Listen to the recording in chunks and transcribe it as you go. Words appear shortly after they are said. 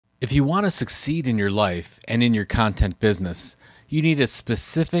If you want to succeed in your life and in your content business, you need a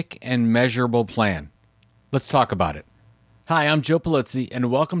specific and measurable plan. Let's talk about it. Hi, I'm Joe Polizzi,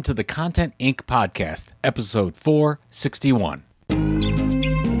 and welcome to the Content Inc. podcast, episode 461.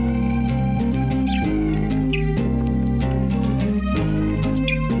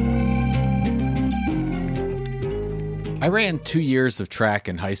 I ran 2 years of track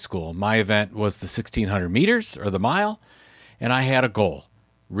in high school. My event was the 1,600 meters, or the mile, and I had a goal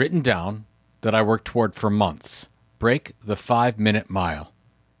written down that I worked toward for months: break the 5-minute mile.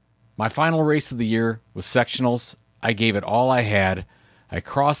 My final race of the year was sectionals. I gave it all I had. I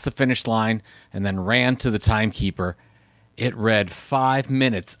crossed the finish line and then ran to the timekeeper. It read 5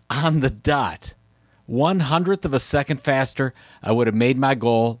 minutes on the dot. 1/100th of a second faster, I would have made my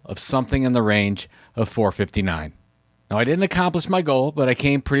goal of something in the range of 4:59. Now, I didn't accomplish my goal, but I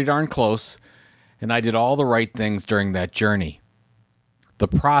came pretty darn close, and I did all the right things during that journey. The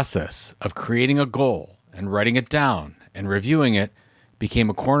process of creating a goal and writing it down and reviewing it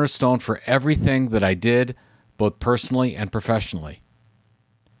became a cornerstone for everything that I did, both personally and professionally.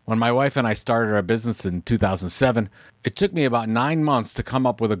 When my wife and I started our business in 2007, it took me about 9 months to come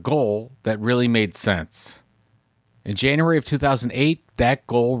up with a goal that really made sense. In January of 2008, that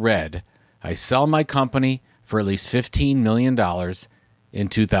goal read, I sell my company for at least $15 million in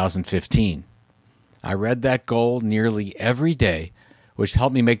 2015. I read that goal nearly every day, which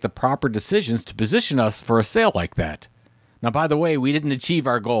helped me make the proper decisions to position us for a sale like that. Now, by the way, we didn't achieve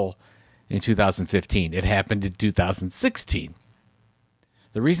our goal in 2015. It happened in 2016.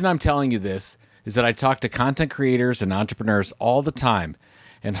 The reason I'm telling you this is that I talk to content creators and entrepreneurs all the time,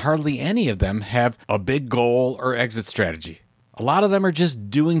 and hardly any of them have a big goal or exit strategy. A lot of them are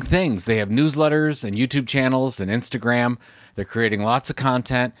just doing things. They have newsletters and YouTube channels and Instagram. They're creating lots of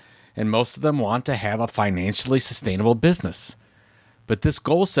content, and most of them want to have a financially sustainable business. But this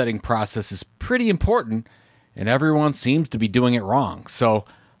goal-setting process is pretty important, and everyone seems to be doing it wrong. So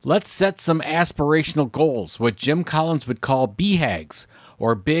let's set some aspirational goals, what Jim Collins would call BHAGs,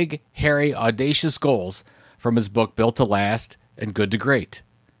 or big, hairy, audacious goals, from his book Built to Last and Good to Great.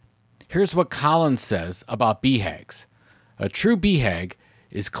 Here's what Collins says about BHAGs. A true BHAG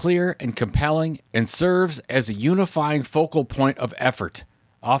is clear and compelling and serves as a unifying focal point of effort,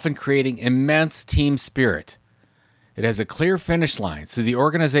 often creating immense team spirit. It has a clear finish line so the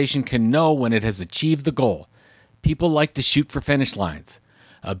organization can know when it has achieved the goal. People like to shoot for finish lines.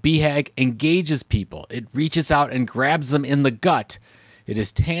 A BHAG engages people. It reaches out and grabs them in the gut. It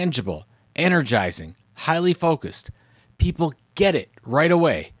is tangible, energizing, highly focused. People get it right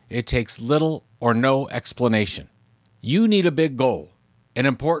away. It takes little or no explanation. You need a big goal, an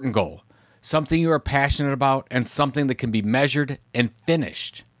important goal, something you are passionate about, and something that can be measured and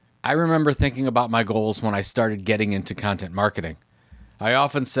finished. I remember thinking about my goals when I started getting into content marketing. I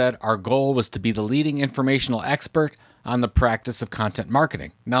often said our goal was to be the leading informational expert on the practice of content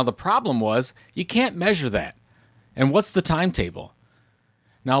marketing. Now, the problem was you can't measure that. And what's the timetable?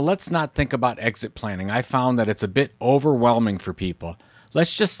 Now, let's not think about exit planning. I found that it's a bit overwhelming for people.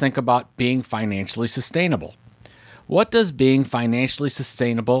 Let's just think about being financially sustainable. What does being financially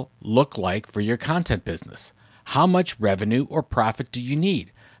sustainable look like for your content business? How much revenue or profit do you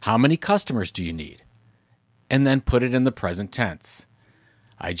need? How many customers do you need? And then put it in the present tense.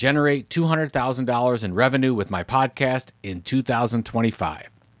 I generate $200,000 in revenue with my podcast in 2025.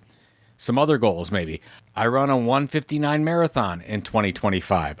 Some other goals maybe. I run a 1:59 marathon in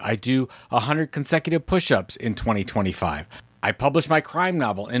 2025. I do 100 consecutive push-ups in 2025. I publish my crime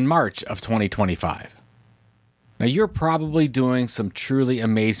novel in March of 2025. Now, you're probably doing some truly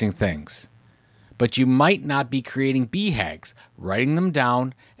amazing things, but you might not be creating BHAGs, writing them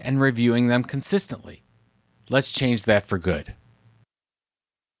down, and reviewing them consistently. Let's change that for good.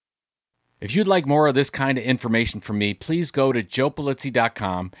 If you'd like more of this kind of information from me, please go to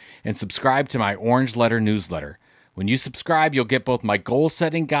joepolizzi.com and subscribe to my Orange Letter newsletter. When you subscribe, you'll get both my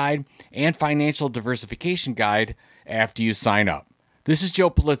goal-setting guide and financial diversification guide after you sign up. This is Joe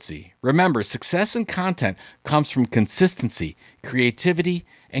Polizzi. Remember, success in content comes from consistency, creativity,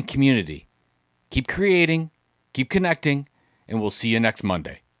 and community. Keep creating, keep connecting, and we'll see you next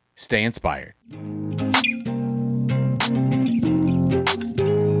Monday. Stay inspired.